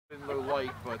although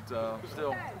light, but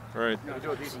still, right. they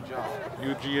do a decent job.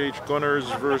 UGH Gunners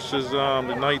versus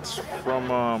the Knights from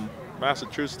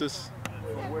Massachusetts.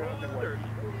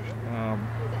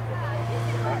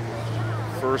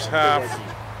 First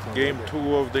half, game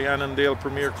 2 of the Annandale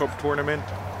Premier Cup tournament.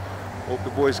 Hope the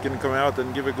boys can come out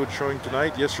and give a good showing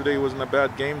tonight. Yesterday wasn't a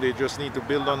bad game. They just need to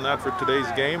build on that for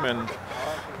today's game and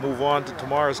move on to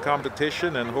tomorrow's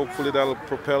competition, and hopefully that'll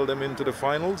propel them into the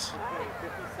finals.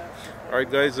 All right,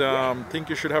 guys, think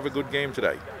you should have a good game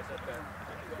today.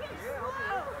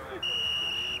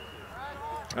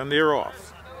 And they're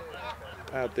off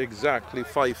at exactly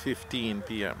 5:15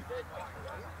 p.m.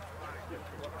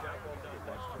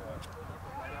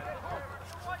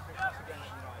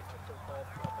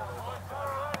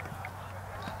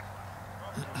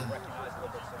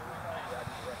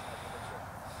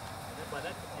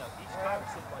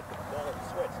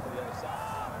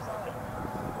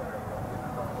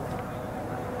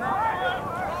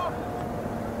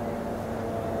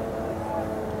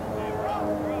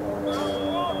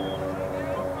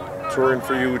 Touring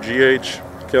for UGH,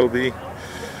 Kelby,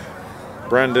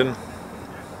 Brandon.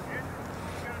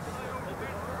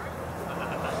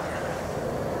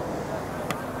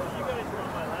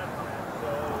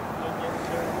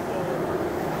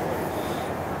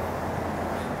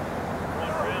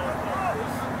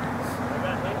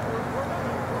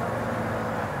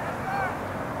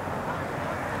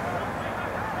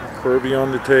 Kirby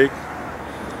on the take.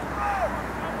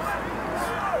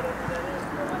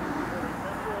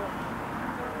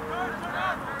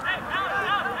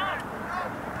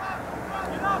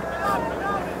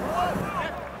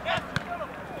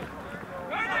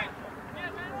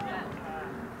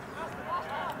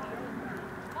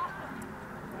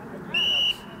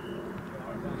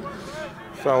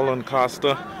 Foul on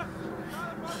Costa.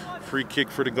 Free kick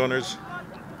for the Gunners.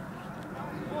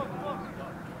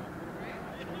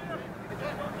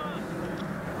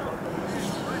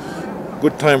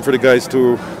 Good time for the guys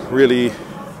to really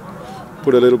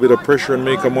put a little bit of pressure and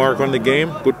make a mark on the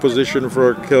game. Good position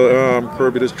for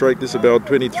Kirby to strike this about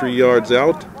 23 yards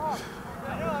out.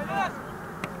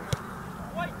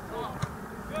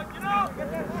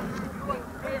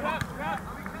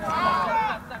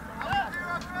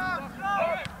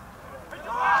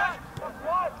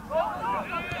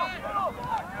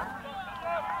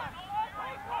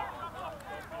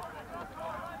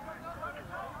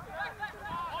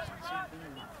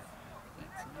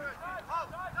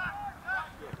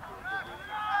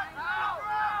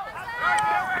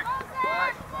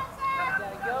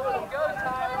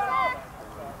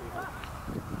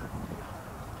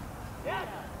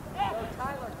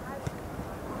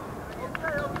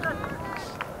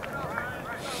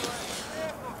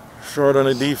 Short on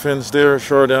the defense there.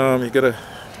 Short, you gotta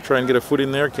try and get a foot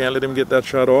in there. Can't let him get that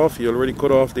shot off. He already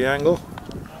cut off the angle.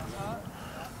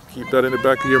 Keep that in the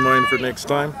back of your mind for next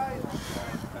time.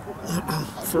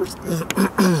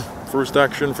 First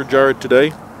action for Jared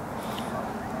today.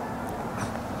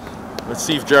 Let's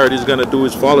see if Jared is gonna do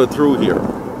his follow through here.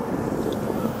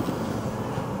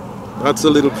 That's a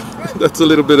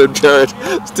little bit of Jared.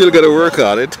 Still gotta work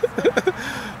on it.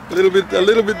 a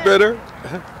little bit better.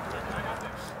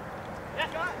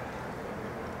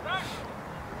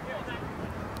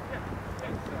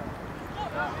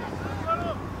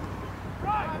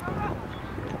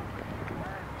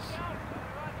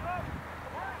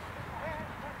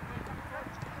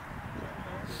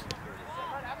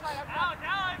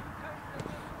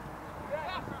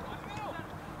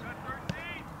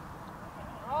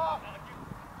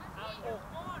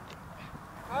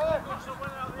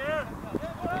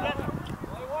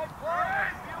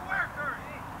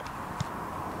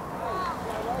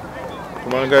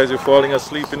 Come on, guys, you're falling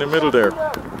asleep in the middle there.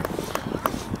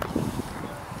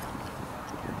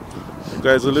 You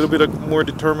guys, a little bit of more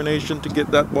determination to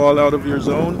get that ball out of your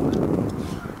zone.